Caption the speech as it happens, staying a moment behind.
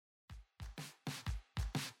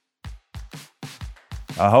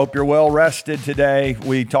I hope you're well rested today.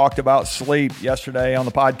 We talked about sleep yesterday on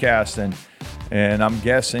the podcast, and I'm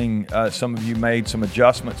guessing some of you made some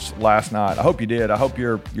adjustments last night. I hope you did. I hope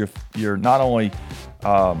you're not only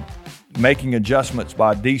making adjustments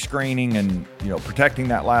by de-screening and protecting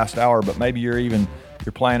that last hour, but maybe you're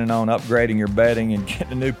planning on upgrading your bedding and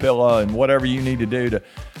getting a new pillow and whatever you need to do to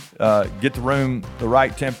get the room the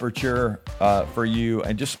right temperature for you.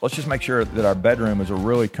 And let's just make sure that our bedroom is a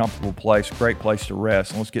really comfortable place, great place to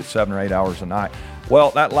rest. And let's get 7 or 8 hours a night. Well,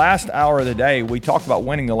 that last hour of the day, we talked about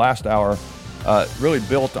winning the last hour, really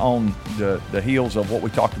built on the heels of what we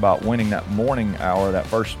talked about winning that morning hour, that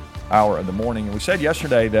first hour of the morning. And we said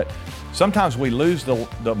yesterday that sometimes we lose the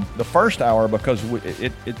first hour because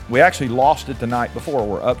we actually lost it the night before.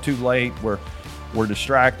 We're up too late. We're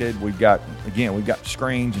distracted. We've got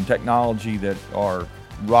screens and technology that are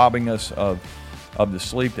robbing us of the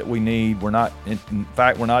sleep that we need. We're not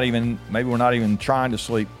even trying to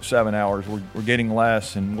sleep 7 hours. We're getting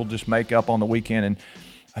less, and we'll just make up on the weekend. And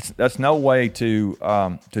that's no way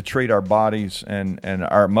to treat our bodies and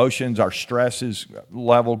our emotions. Our stresses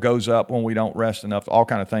level goes up when we don't rest enough. All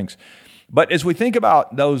kind of things. But as we think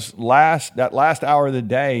about that last hour of the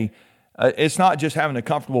day, it's not just having a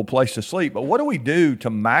comfortable place to sleep, but what do we do to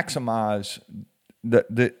maximize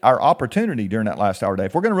our opportunity during that last hour of the day?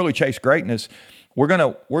 If we're going to really chase greatness, we're going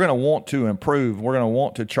to want to improve. We're going to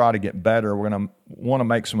want to try to get better. We're going to want to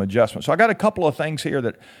make some adjustments. So I got a couple of things here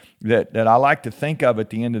that I like to think of at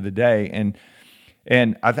the end of the day, and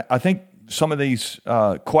I think some of these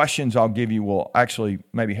questions I'll give you will actually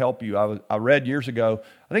maybe help you. I read years ago,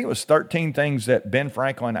 I think it was 13 things that Ben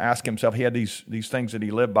Franklin asked himself. He had these things that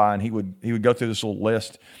he lived by, and he would go through this little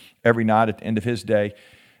list every night at the end of his day.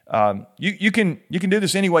 You can do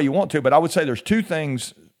this any way you want to, but I would say there's two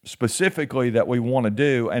things specifically that we want to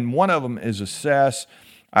do, and one of them is assess.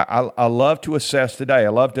 I love to assess today. I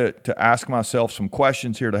love to ask myself some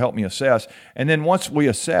questions here to help me assess. And then once we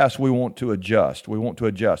assess, we want to adjust.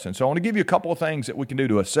 And so I want to give you a couple of things that we can do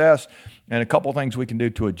to assess and a couple of things we can do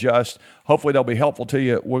to adjust. Hopefully they'll be helpful to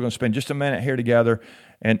you. We're going to spend just a minute here together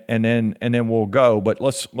and then we'll go. But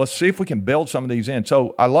let's see if we can build some of these in.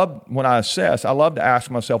 So when I assess, I love to ask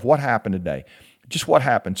myself, what happened today? Just what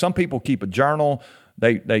happened? Some people keep a journal.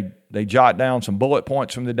 They jot down some bullet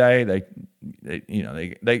points from the day.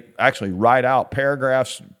 They actually write out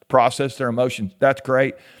paragraphs, process their emotions. That's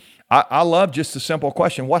great. I love just the simple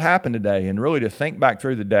question, what happened today? And really to think back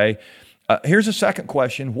through the day. Here's a second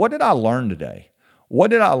question. What did I learn today? What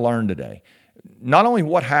did I learn today? Not only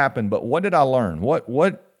what happened, but what did I learn?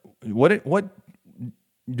 What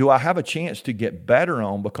do I have a chance to get better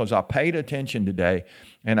on because I paid attention today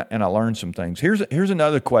and I learned some things? Here's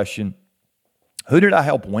another question. Who did I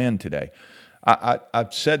help win today?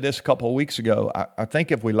 I've said this a couple of weeks ago. I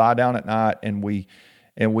think if we lie down at night and we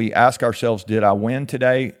ask ourselves, did I win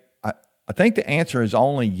today? I think the answer is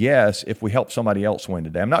only yes if we help somebody else win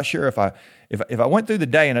today. I'm not sure if I went through the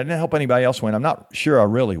day and I didn't help anybody else win, I'm not sure I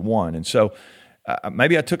really won. And so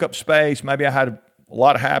maybe I took up space, maybe I had a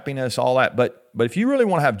lot of happiness, all that. But if you really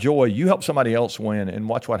want to have joy, you help somebody else win and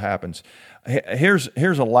watch what happens. Here's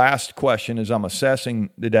a last question as I'm assessing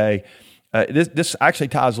the day. This actually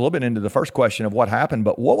ties a little bit into the first question of what happened,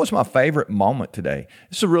 but what was my favorite moment today?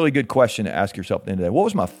 This is a really good question to ask yourself at the end of the day. What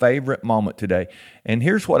was my favorite moment today? And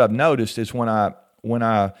here's what I've noticed is when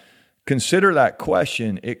I consider that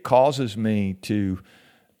question, it causes me to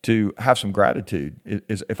have some gratitude.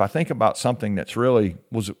 If I think about something that's really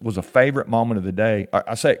was a favorite moment of the day,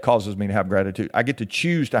 I say it causes me to have gratitude. I get to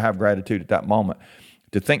choose to have gratitude at that moment,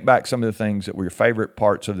 to think back some of the things that were your favorite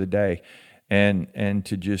parts of the day, and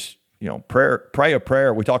to just pray a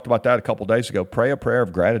prayer. We talked about that a couple of days ago. Pray a prayer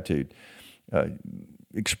of gratitude.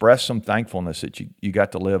 Express some thankfulness that you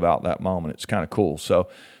got to live out that moment. It's kind of cool. So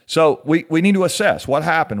we need to assess what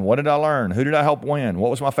happened. What did I learn? Who did I help win? What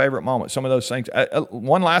was my favorite moment? Some of those things.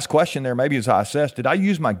 One last question there maybe as I assess, did I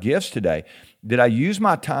use my gifts today? Did I use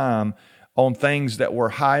my time on things that were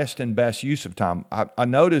highest and best use of time? I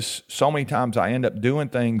notice so many times I end up doing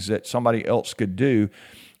things that somebody else could do.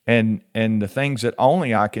 And the things that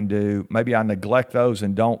only I can do, maybe I neglect those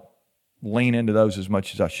and don't lean into those as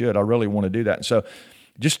much as I should. I really want to do that. And so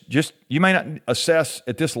just you may not assess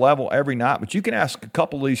at this level every night, but you can ask a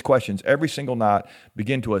couple of these questions every single night.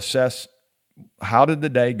 Begin to assess, how did the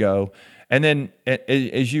day go? And then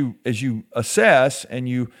as you assess, and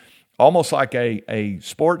you almost like a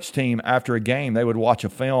sports team after a game, they would watch a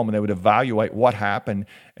film and they would evaluate what happened,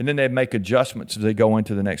 and then they'd make adjustments as they go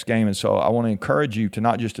into the next game. And so I want to encourage you to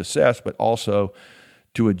not just assess, but also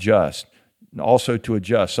to adjust. also to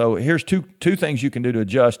adjust. So here's two things you can do to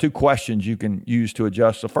adjust, two questions you can use to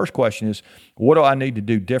adjust. The first question is, what do I need to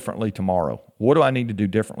do differently tomorrow? What do I need to do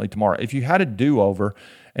differently tomorrow? If you had a do-over,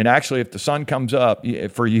 and actually if the sun comes up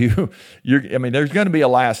for you, there's going to be a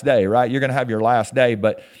last day, right? You're going to have your last day,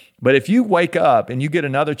 but if you wake up and you get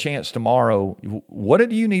another chance tomorrow, what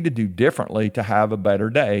do you need to do differently to have a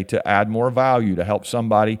better day, to add more value, to help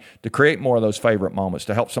somebody, to create more of those favorite moments,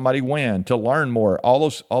 to help somebody win, to learn more? All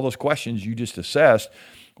those questions you just assessed.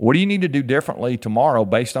 What do you need to do differently tomorrow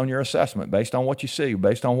based on your assessment, based on what you see,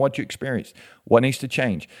 based on what you experienced? What needs to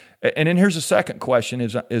change? And then here's the second question: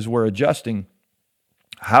 is we're adjusting.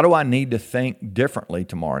 How do I need to think differently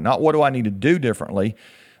tomorrow? Not what do I need to do differently,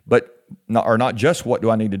 but not just what do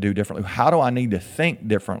I need to do differently. How do I need to think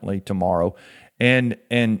differently tomorrow? And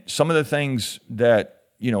some of the things that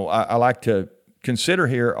I like to consider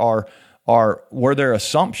here are were there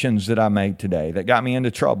assumptions that I made today that got me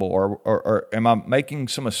into trouble, or am I making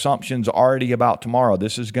some assumptions already about tomorrow?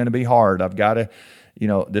 This is going to be hard. I've got to.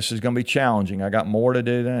 This is going to be challenging. I got more to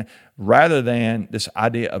do rather than this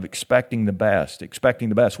idea of expecting the best.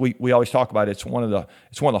 We always talk about it. It's one of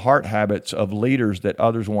the heart habits of leaders that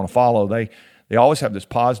others want to follow. They always have this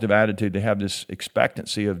positive attitude. They have this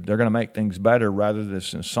expectancy of they're going to make things better rather than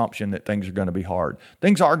this assumption that things are going to be hard.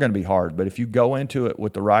 Things are going to be hard, but if you go into it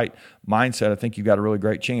with the right mindset, I think you've got a really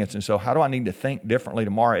great chance. And so how do I need to think differently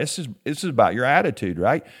tomorrow? This is about your attitude,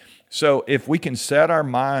 right? So if we can set our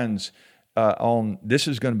minds on this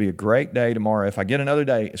is going to be a great day tomorrow. If I get another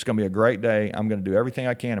day, it's going to be a great day. I'm going to do everything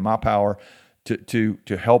I can in my power to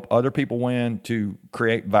help other people win, to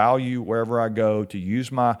create value wherever I go, to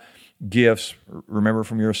use my gifts. Remember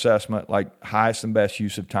from your assessment, like highest and best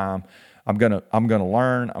use of time. I'm gonna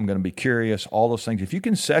learn. I'm gonna be curious. All those things. If you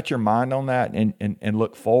can set your mind on that and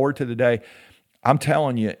look forward to the day, I'm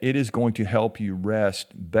telling you, it is going to help you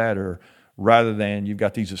rest better, rather than you've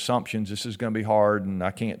got these assumptions, this is going to be hard and I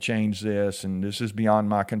can't change this and this is beyond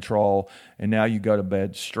my control, and now you go to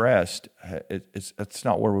bed stressed. It's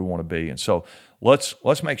not where we want to be. And so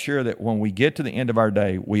let's make sure that when we get to the end of our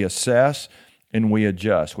day, we assess and we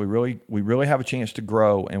adjust. We really have a chance to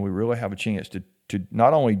grow, and we really have a chance to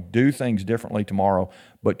not only do things differently tomorrow,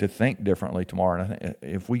 but to think differently tomorrow. And I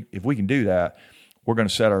think if we can do that, we're going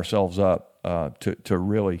to set ourselves up to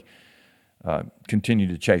really continue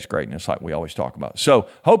to chase greatness like we always talk about. So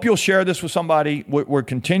hope you'll share this with somebody. We're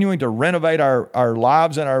continuing to renovate our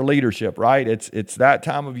lives and our leadership, right? It's that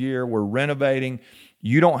time of year. We're renovating.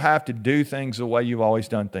 You don't have to do things the way you've always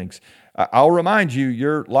done things. I'll remind you,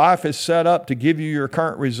 your life is set up to give you your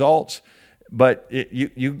current results, but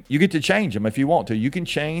you get to change them if you want to. You can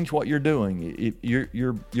change what you're doing.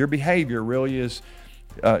 Your behavior really is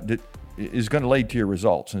going to lead to your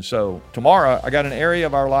results. And so tomorrow, I got an area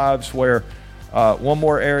of our lives where one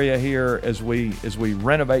more area here as we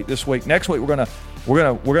renovate this week. Next week we're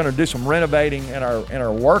gonna do some renovating in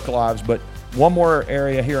our work lives, but one more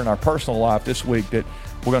area here in our personal life this week that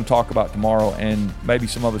we're going to talk about tomorrow, and maybe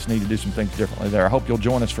some of us need to do some things differently there. I hope you'll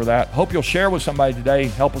join us for that. Hope you'll share with somebody today.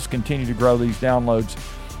 Help us continue to grow these downloads.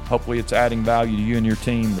 Hopefully it's adding value to you and your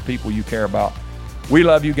team, the people you care about. We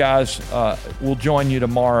love you guys. We'll join you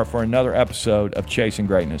tomorrow for another episode of Chasing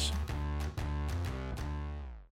Greatness.